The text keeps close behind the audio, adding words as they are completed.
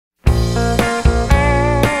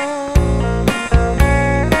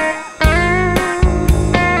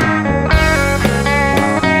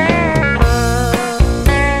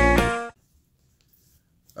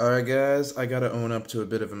Alright guys, I gotta own up to a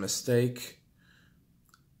bit of a mistake.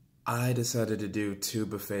 I decided to do 2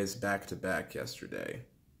 buffets back to back yesterday.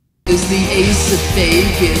 Is the Ace of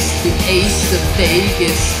Vegas, the Ace of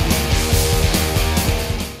Vegas.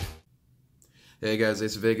 Hey guys,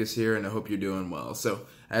 Ace of Vegas here, and I hope you're doing well. So,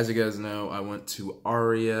 as you guys know, I went to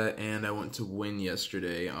Aria and I went to Wynn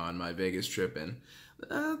yesterday on my Vegas trip, and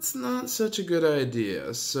that's not such a good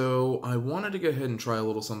idea. So, I wanted to go ahead and try a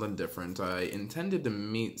little something different. I intended to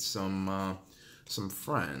meet some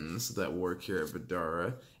friends that work here at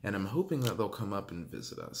Vdara, and I'm hoping that they'll come up and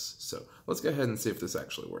visit us. So, let's go ahead and see if this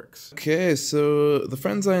actually works. Okay, so the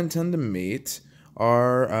friends I intend to meet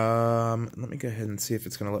are, let me go ahead and see if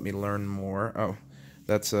it's going to let me learn more. Oh,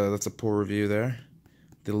 that's a poor review there.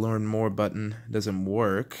 The learn more button doesn't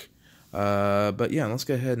work. But yeah, let's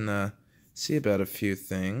go ahead and see about a few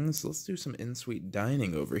things. Let's do some in-suite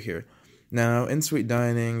dining over here. Now, in-suite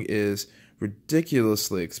dining is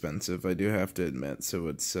ridiculously expensive, I do have to admit, so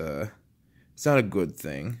it's not a good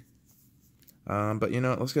thing. But you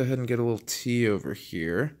know what, let's go ahead and get a little tea over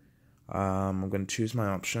here. I'm going to choose my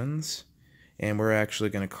options. And we're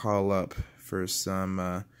actually going to call up for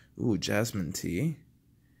some, jasmine tea.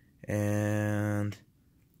 And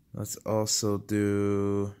let's also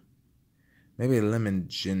do maybe a lemon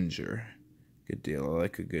ginger. Good deal. I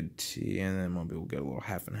like a good tea. And then maybe we'll get a little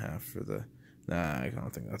half and half for the... Nah, I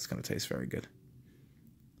don't think that's going to taste very good.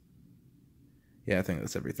 Yeah, I think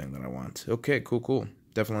that's everything that I want. Okay, cool.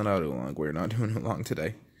 Definitely not too long. We're not doing it long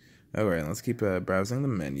today. Alright, let's keep browsing the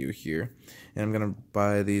menu here. And I'm going to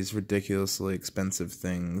buy these ridiculously expensive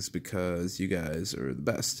things because you guys are the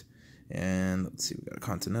best. And let's see, we got a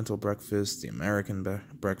continental breakfast, the American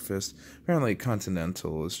breakfast. Apparently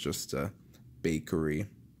continental is just a bakery.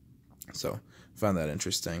 So, I found that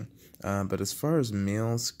interesting. But as far as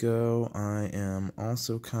meals go, I am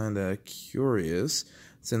also kind of curious.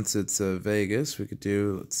 Since it's Vegas, we could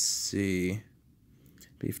do, let's see...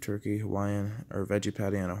 beef turkey, Hawaiian, or veggie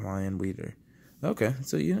patty and a Hawaiian wheater. Okay,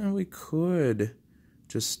 so you know we could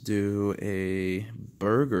just do a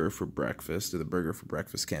burger for breakfast, do the burger for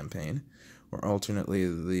breakfast campaign, or alternately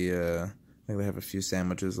I think they have a few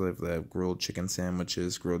sandwiches. They have grilled chicken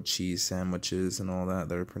sandwiches, grilled cheese sandwiches, and all that.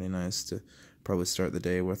 They're pretty nice to probably start the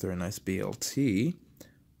day with, or a nice BLT.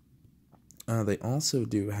 They also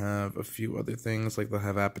do have a few other things, like they'll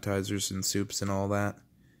have appetizers and soups and all that,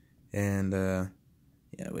 and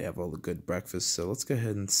yeah, we have all the good breakfasts, so let's go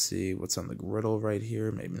ahead and see what's on the griddle right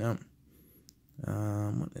here. Maybe not.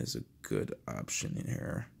 What is a good option in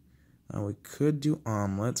here? We could do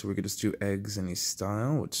omelets, or we could just do eggs any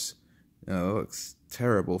style, which looks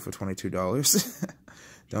terrible for $22.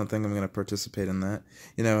 Don't think I'm going to participate in that.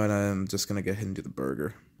 You know, and I'm just going to go ahead and do the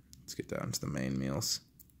burger. Let's get down to the main meals.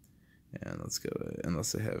 And let's go,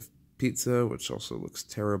 unless they have pizza, which also looks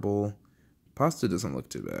terrible. Pasta doesn't look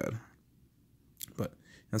too bad. But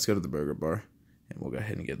let's go to the burger bar, and we'll go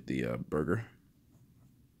ahead and get the burger.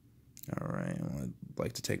 Alright, I'd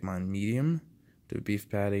like to take mine medium, do a beef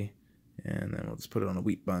patty, and then we'll just put it on a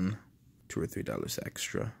wheat bun, $2 or $3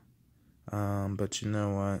 extra. But you know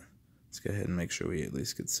what? Let's go ahead and make sure we at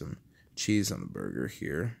least get some cheese on the burger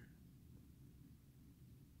here.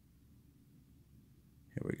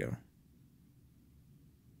 Here we go.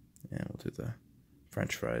 And we'll do the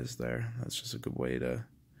French fries there. That's just a good way to...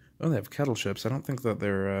 Oh, they have kettle chips. I don't think that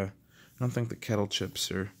they're, I don't think the kettle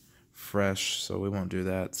chips are fresh, so we won't do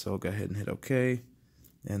that. So I'll go ahead and hit OK,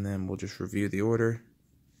 and then we'll just review the order.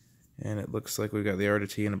 And it looks like we got the Aria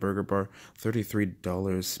tea and a burger bar.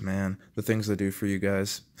 $33, man. The things I do for you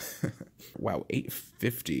guys. Wow,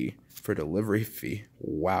 $8.50 for delivery fee.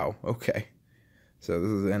 Wow, okay. So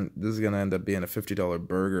this is going to end up being a $50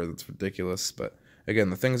 burger. That's ridiculous. But again,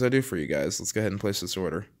 the things I do for you guys. Let's go ahead and place this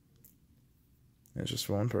order. It's just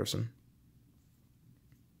for one person.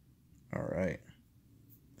 Alright.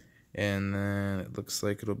 And then it looks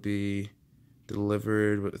like it'll be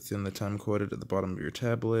delivered within the time quoted at the bottom of your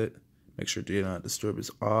tablet. Make sure Do Not Disturb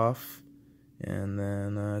is off. And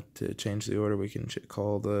then to change the order, we can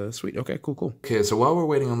call the suite. Okay, cool. Okay, so while we're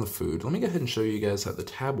waiting on the food, let me go ahead and show you guys how the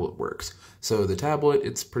tablet works. So the tablet,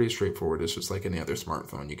 it's pretty straightforward. It's just like any other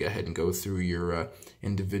smartphone. You go ahead and go through your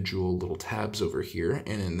individual little tabs over here,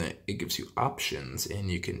 and then it gives you options,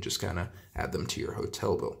 and you can just kind of add them to your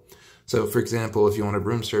hotel bill. So, for example, if you wanted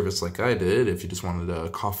room service like I did, if you just wanted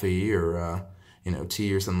a coffee or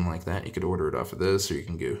tea or something like that, you could order it off of this, or you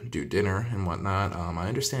can go do dinner and whatnot. I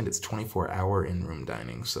understand it's 24-hour in-room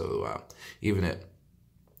dining, so even at,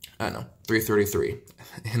 3:33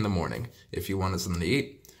 in the morning, if you wanted something to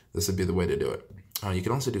eat, this would be the way to do it. You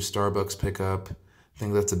can also do Starbucks pickup. I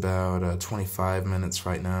think that's about 25 minutes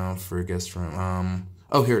right now for a guest room.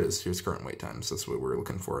 Oh, here it is. Here's current wait times. That's what we were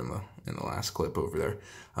looking for in the last clip over there.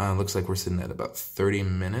 Looks like we're sitting at about 30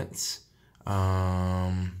 minutes.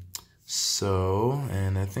 So,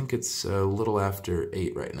 and I think it's a little after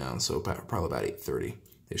 8 right now, so probably about 8:30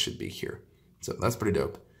 they should be here. So that's pretty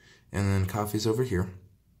dope. And then coffee's over here.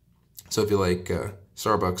 So if you like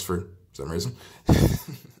Starbucks for some reason,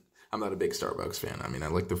 I'm not a big Starbucks fan. I mean, I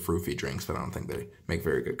like the fruity drinks, but I don't think they make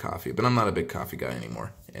very good coffee. But I'm not a big coffee guy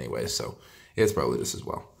anymore anyway, so it's probably just as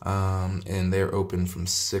well. And they're open from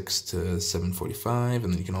 6 to 7:45,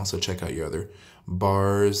 and then you can also check out your other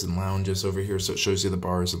bars and lounges over here. So it shows you the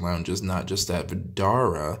bars and lounges, not just at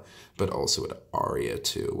Vdara, but also at Aria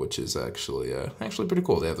too, which is actually pretty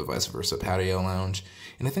cool. They have the vice versa patio lounge,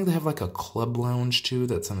 and I think they have like a club lounge too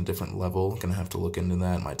that's on a different level. Gonna have to look into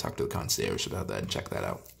that. Might talk to the concierge about that and check that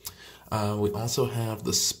out. We also have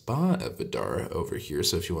the spa at Vdara over here,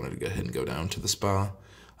 so if you wanted to go ahead and go down to the spa,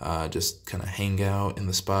 just kind of hang out in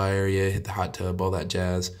the spa area, hit the hot tub, all that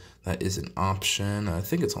jazz, that is an option. I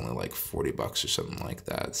think it's only like $40 or something like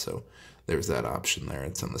that, so there's that option there.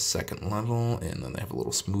 It's on the second level, and then they have a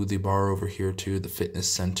little smoothie bar over here too. The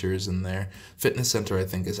fitness center's in there. Fitness center, I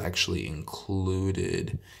think, is actually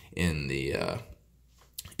included in the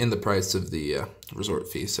price of the resort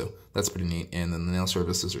fee, so that's pretty neat. And then the nail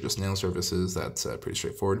services are just nail services. That's pretty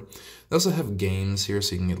straightforward. They also have games here,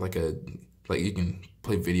 so you can get you can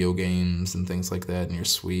play video games and things like that in your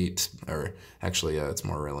suite, or actually it's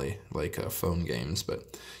more really like phone games,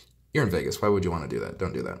 but you're in Vegas, why would you want to do that?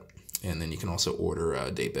 Don't do that. And then you can also order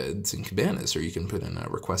day beds and cabanas, or you can put in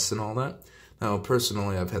requests and all that. Now,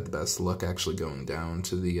 personally, I've had the best luck actually going down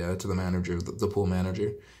to the manager, the pool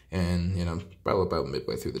manager, and probably about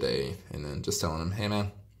midway through the day, and then just telling him, hey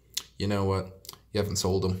man, you know what? You haven't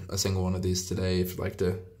sold them a single one of these today. If you'd like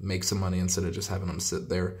to make some money instead of just having them sit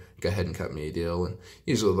there, go ahead and cut me a deal. And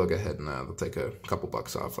usually they'll go ahead and they'll take a couple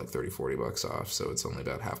bucks off, like 30, 40 bucks off. So it's only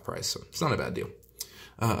about half price. So it's not a bad deal.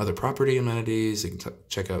 Other property amenities, you can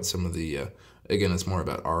check out some of the, again, it's more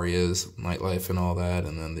about Aria's nightlife and all that.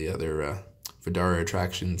 And then the other Vdara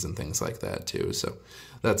attractions and things like that too. So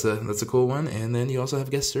that's a cool one. And then you also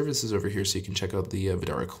have guest services over here, so you can check out the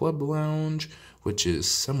Vdara Club Lounge, which is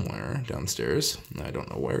somewhere downstairs. I don't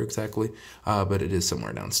know where exactly, but it is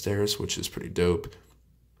somewhere downstairs, which is pretty dope.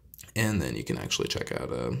 And then you can actually check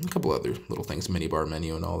out a couple other little things, mini bar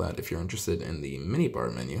menu and all that. If you're interested in the mini bar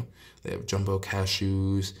menu, they have jumbo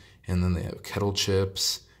cashews, and then they have kettle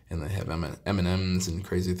chips, and they have M&Ms and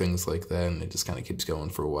crazy things like that, and it just kind of keeps going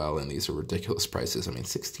for a while, and these are ridiculous prices. I mean,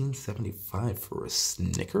 $16.75 for a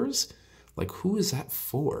Snickers? Like, who is that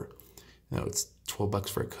for? It's $12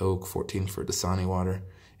 for a Coke, $14 for Dasani water,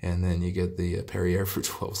 and then you get the Perrier for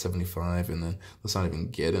 $12.75, and then let's not even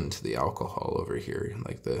get into the alcohol over here,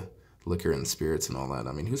 like the liquor and spirits and all that.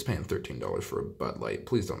 I mean, who's paying $13 for a Bud Light?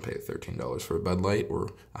 Please don't pay $13 for a Bud Light or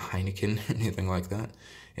a Heineken or anything like that.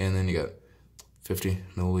 And then you got 50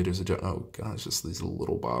 milliliters of oh gosh, just these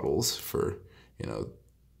little bottles for, $13,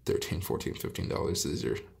 $14, $15. These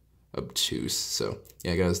are obtuse. So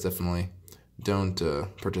yeah, guys, definitely don't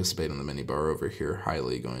participate in the mini bar over here.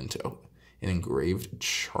 Highly going to an engraved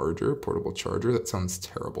charger, portable charger. That sounds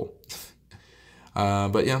terrible.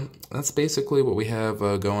 But yeah, that's basically what we have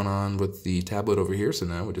going on with the tablet over here. So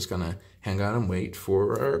now we're just gonna hang out and wait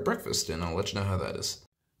for our breakfast, and I'll let you know how that is.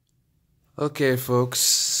 Okay, folks,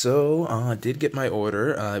 so I did get my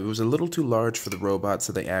order. It was a little too large for the robot,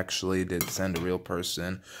 so they actually did send a real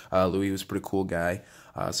person. Louis was a pretty cool guy.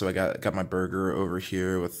 So I got my burger over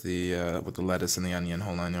here with the lettuce and the onion,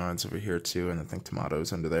 whole 9 yards over here too, and I think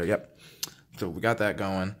tomatoes under there. Yep. So we got that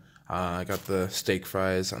going. I got the steak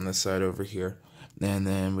fries on this side over here. And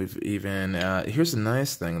then we've even here's a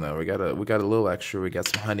nice thing though. We got a little extra. We got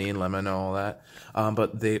some honey and lemon and all that.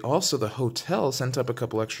 But the hotel sent up a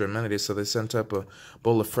couple extra amenities. So they sent up a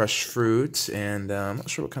bowl of fresh fruit, and I'm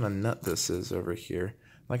not sure what kind of nut this is over here.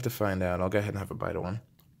 I'd like to find out. I'll go ahead and have a bite of one.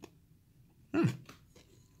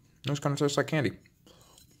 Those kind of tastes like candy.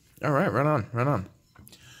 All right, right on.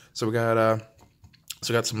 So we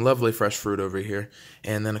got some lovely fresh fruit over here,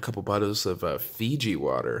 and then a couple bottles of Fiji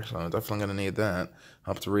water. So I'm definitely going to need that.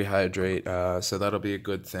 Help to rehydrate, so that'll be a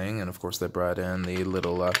good thing. And of course they brought in the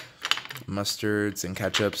little mustards and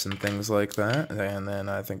ketchups and things like that. And then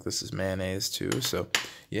I think this is mayonnaise too. So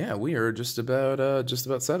yeah, we are just about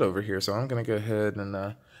set over here. So I'm going to go ahead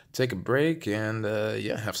and take a break and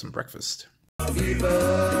have some breakfast.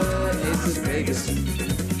 Viva Ace of Vegas.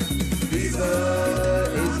 Viva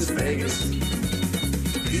Ace of Vegas.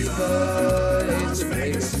 Viva Ace of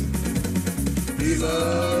Vegas. Viva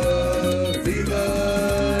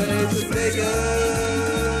Ace of Vegas.